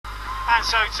And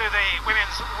so to the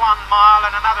women's 1 mile,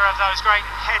 and another of those great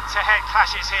head-to-head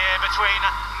clashes here between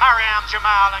Maryam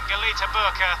JAMAL and Gelete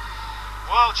BURKA,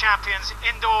 world champions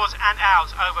indoors and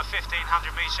out over 1500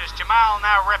 metres. JAMAL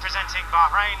now representing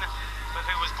Bahrain, but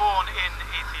who was born in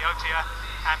Ethiopia,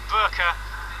 and BURKA,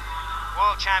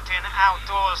 world champion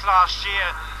outdoors last year,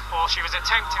 or she was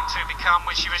attempting to become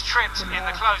when she was tripped in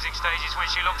the closing stages when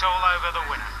she looked all over the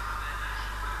winner.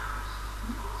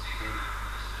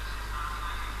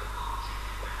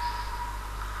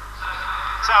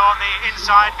 So on the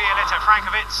inside, Wioletta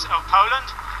FRANKIEWICZ of Poland,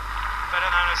 better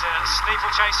known as a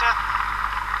steeplechaser.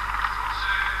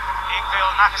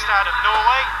 Ingvill MAKESTAD of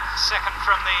Norway, second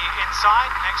from the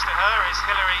inside. Next to her is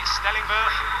Hilary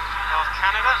STELLINGWERFF of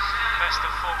Canada, best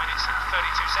of 4 minutes and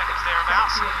 32 seconds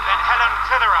thereabouts. Then Helen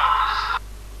CLITHEROE.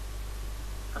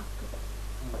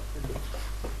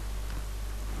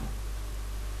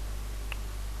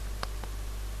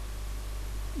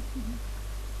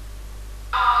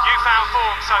 Newfound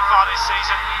form so far this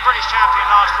season. British champion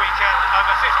last weekend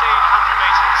over 1500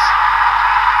 metres.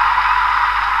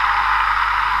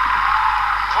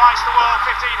 Twice the world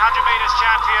 1500 metres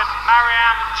champion,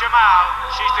 Maryam JAMAL.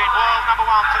 She's been world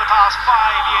 #1 for the past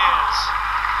 5 years.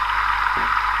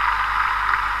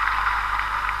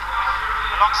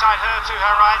 Alongside her, to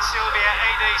her right, Sylwia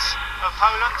EJDYS of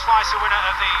Poland, twice a winner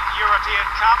of the European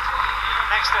Cup.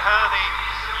 Next to her, the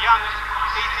young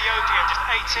Ethiopian, just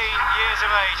 18 years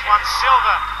of age, won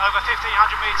silver over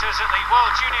 1500 metres at the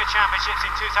World Junior Championships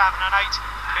in 2008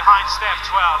 behind Steph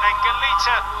 12. Then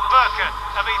Gelete BURKA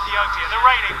of Ethiopia, the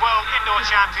reigning world indoor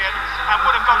champion, and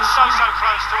would have gone so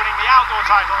close to winning the outdoor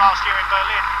title last year in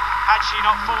Berlin had she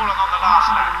not fallen on the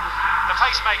last lap. The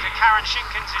pacemaker Kakedan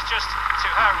SHINKINS is just to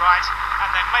her right,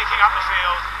 and then making up the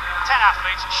field, 10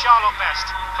 athletes, Charlotte BEST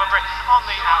for Britain on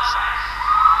the outside.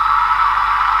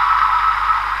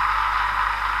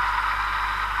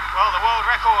 Well, the world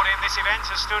record in this event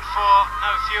has stood for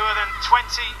no fewer than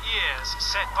 20 years,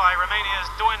 set by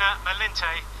Romania's Doina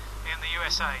Melinte in the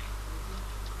USA.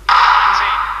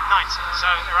 1990. So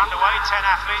they're underway, 10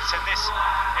 athletes, and this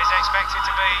is expected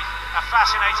to be a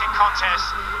fascinating contest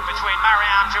between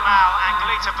Maryam JAMAL and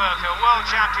Gelete BURKA, world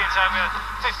champions over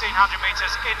 1500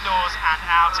 metres indoors and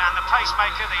out, and the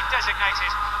pacemaker, the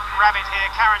designated rabbit here,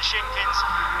 Kakedan SHINKINS,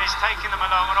 is taking them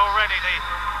along, and already the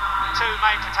two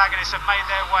main protagonists have made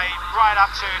their way right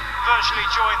up to virtually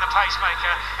join the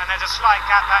pacemaker, and there's a slight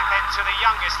gap back then to the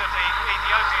youngest of the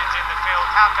Ethiopians in the field,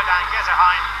 Kakedan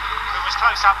GEZAHEGN, who was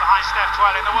close up behind Steph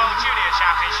 12 in the World Junior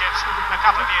Championships a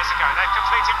couple of years ago. They've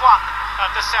completed 1 of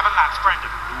the 7 laps.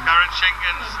 Brendan. Kakedan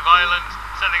SHINKINS of Ireland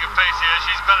setting a pace here.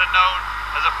 She's better known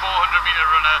as a 400-metre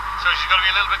runner, so she's got to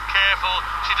be a little bit careful.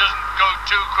 She doesn't go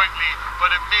too quickly,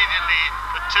 but immediately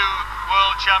the two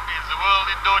world champions, the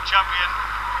world indoor champion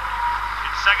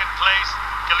in second place,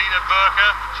 Gelete BURKA.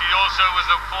 She also was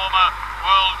a former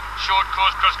world short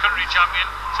course cross-country champion,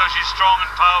 so she's strong and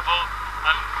powerful.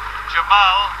 And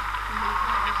JAMAL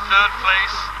in third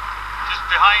place, just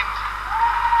behind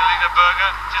Gelete BURKA.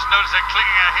 Just notice her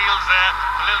clicking her heels there,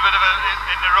 a little bit of an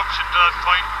interruption to that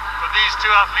point. But these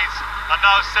two athletes are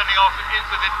now sending off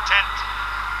with intent.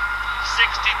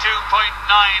 62.9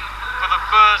 for the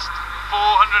first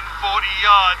 440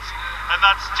 yards, and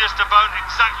that's just about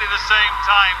exactly the same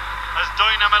time as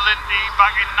Doina Melinte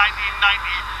back in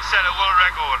 1990 set a world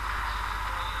record.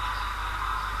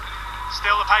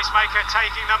 Still the pacemaker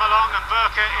taking them along, and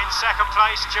BURKA in second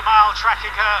place. JAMAL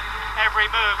tracking her every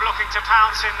move, looking to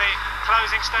pounce in the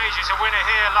closing stages. A winner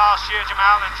here last year,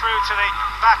 JAMAL, and through to the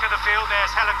back of the field.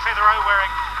 There's Helen CLITHEROE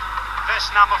wearing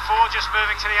vest number 4, just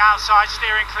moving to the outside,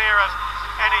 steering clear of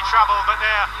any trouble, but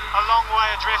they're a long way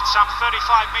adrift, some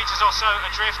 35 metres or so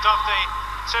adrift of the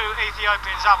two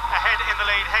Ethiopians up ahead in the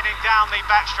lead, heading down the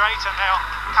back straight, and they'll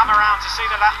come around to see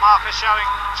the lap marker showing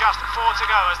just 4 to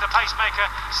go as the pacemaker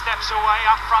steps away.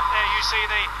 Up front there you see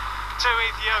the two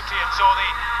Ethiopians, or the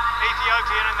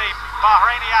Ethiopian and the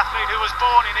Bahraini athlete who was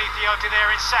born in Ethiopia there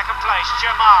in second place,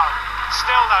 JAMAL.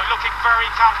 Still though looking very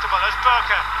comfortable as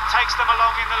BURKA takes them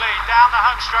along in the lead. Down the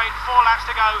home straight, 4 laps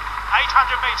to go,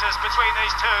 800 metres between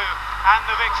these two and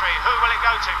the victory. Who will it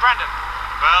go to? Brendan?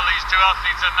 Well, these two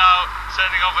athletes are now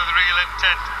setting off with real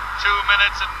intent. 2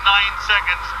 minutes and 9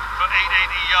 seconds for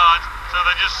 880 yards, so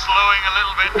they're just slowing a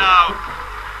little bit now.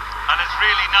 And it's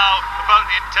really now about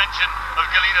the intention of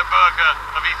Gelete BURKA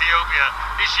of Ethiopia.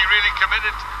 Is she really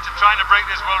committed to trying to break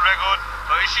this world record,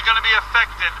 or is she going to be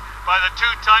affected by the 2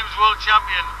 times world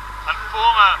champion and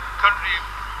former country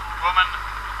woman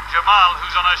JAMAL,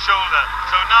 who's on her shoulder?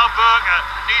 So now BURKA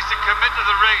needs to commit to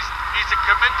the race, needs to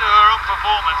commit to her own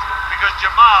performance, because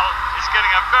JAMAL is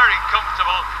getting a very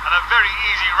comfortable and a very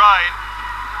easy ride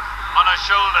on a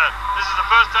shoulder. This is the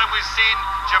first time we've seen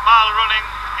Jamal running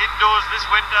indoors this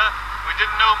winter. We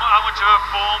didn't know how much of her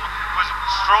form was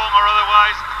strong or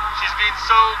otherwise. She's been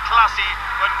so classy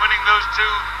when winning those 2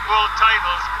 world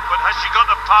titles, but has she got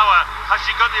the power? Has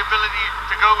she got the ability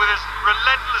to go with this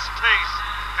relentless pace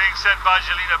being set by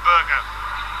Gelete BURKA?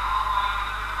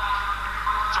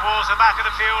 Towards the back of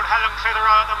the field, Helen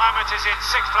CLITHEROE at the moment is in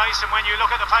 6th place, and when you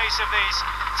look at the pace of these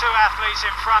 2 athletes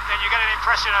in front, then you get an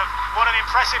impression of what an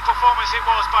impressive performance it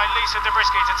was by Lisa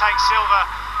Dobrysky to take silver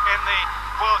in the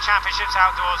World Championships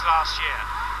outdoors last year.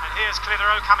 And here's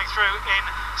CLITHEROE coming through in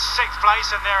 6th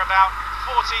place, and they're about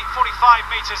 45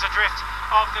 metres adrift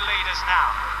of the leaders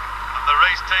now. And the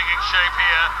race taking shape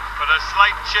here, but a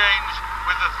slight change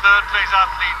with the 3rd place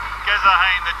athlete,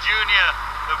 GEZAHEGN,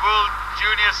 the world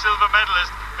junior silver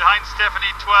medalist, behind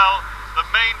Stephanie Twell. The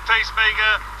main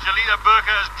pacemaker, Gelete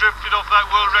BURKA, has drifted off that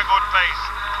world record pace.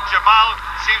 Jamal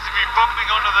seems to be bumping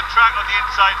onto the track on the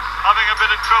inside, having a bit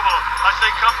of trouble as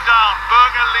they come down.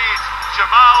 BURKA leads.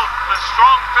 Jamal, the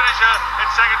strong finisher, in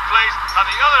 2nd place, and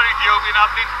the other Ethiopian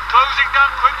athlete closing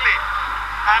down quickly.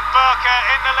 And BURKA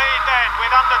in the lead then,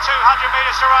 with under 200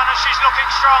 metres to run, and she's looking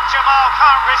strong. Jamal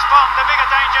can't respond. The bigger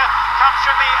danger comes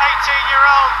from the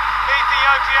 18-year-old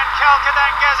Ethiopian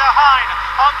Kakedan GEZAHEGN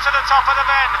onto the top of the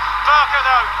bend. BURKA,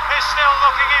 though, is still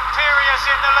looking imperious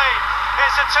in the lead.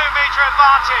 It's a 2-metre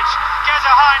advantage.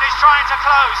 GEZAHEGN is trying to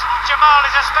close. Jamal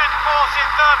is a spent 4th in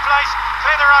 3rd place.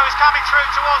 CLITHEROE is coming through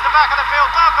towards the back of the field.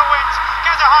 BURKA wins.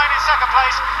 GEZAHEGN in 2nd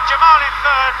place. Jamal in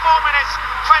 3rd. 4 minutes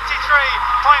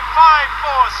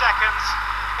 23.54 seconds.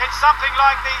 It's something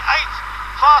like the 8th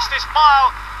fastest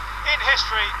mile in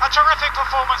history. A terrific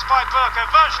performance by BURKA,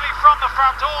 virtually from the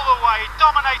front all the way,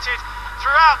 dominated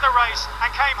throughout the race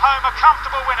and came home a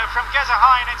comfortable winner from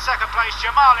GEZAHEGN in 2nd place,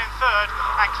 Jamal in 3rd,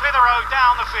 and CLITHEROE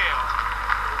down the field.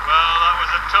 Well, that was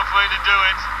a tough way to do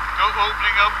it.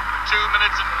 Opening up 2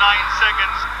 minutes and 9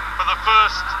 seconds for the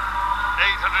first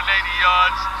 880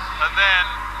 yards, and then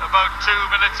about 2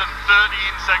 minutes and 13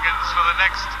 seconds for the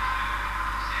next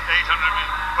 800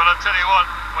 meters. But I'll tell you what,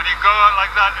 when you go out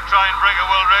like that to try and break a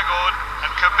world record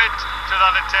and commit to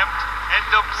that attempt,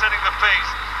 end up setting the pace,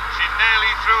 she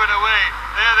nearly threw it away.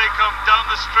 There they come down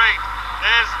the straight.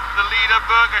 There's the leader,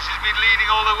 BURKA. She's been leading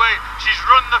all the way. She's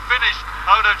run the finish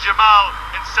out of Jamal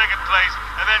in 2nd place,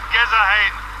 and then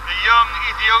GEZAHEGN, the young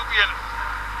Ethiopian,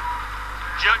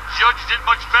 judged it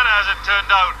much better as it turned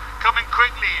out, coming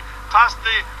quickly past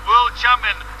the world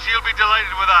champion. She'll be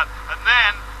delighted with that. And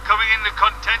then coming into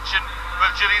contention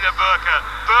with Gelete BURKA.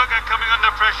 BURKA coming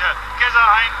under pressure.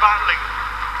 GEZAHEGN battling,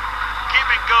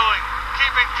 keeping going,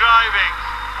 keeping driving,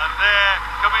 and there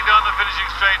coming down the finishing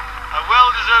straight. A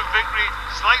well-deserved victory,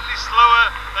 slightly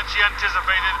slower than she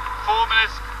anticipated. 4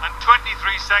 minutes and 23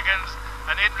 seconds.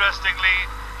 And interestingly,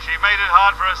 she made it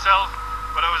hard for herself,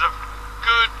 but it was a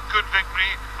good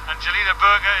victory. And Gelete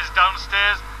BURKA is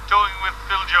downstairs talking with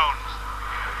Phil Jones.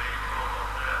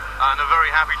 And a very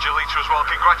happy Gelete as well.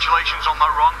 Congratulations on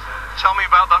that run. Tell me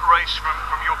about that race from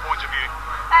your point of view.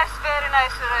 It's very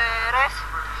nice race.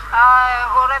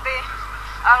 Already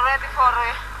for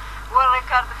world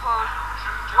record for 1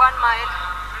 mile.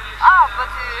 But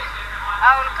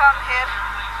I will come here.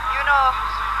 You know,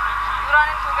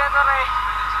 running together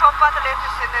top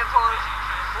athletes in the for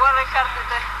world record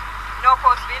no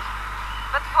possible.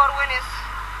 But for winners,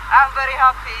 I'm very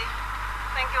happy.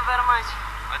 Thank you very much.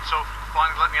 And so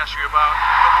finally, let me ask you about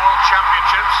the World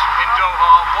Championships in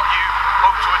Doha, what you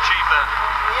hope to achieve there.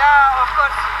 Yeah, of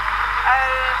course.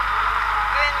 I'll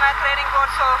doing my training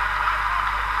also.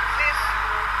 This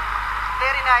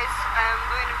very nice. I'm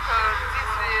doing for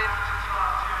this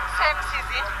same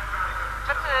season.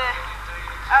 But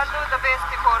I'll do the best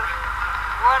for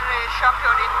World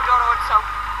Champion in Doha also.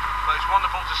 Well, it's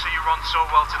wonderful to see you run so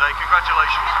well today.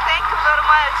 Congratulations. Thank you very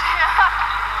much.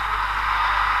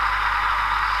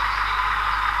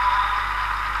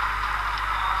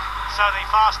 So the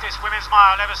fastest women's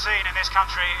mile ever seen in this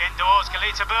country indoors.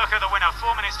 Gelete BURKA, the winner,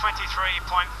 4 minutes 23.53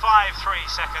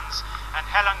 seconds, and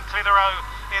Helen CLITHEROE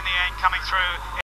in the end coming through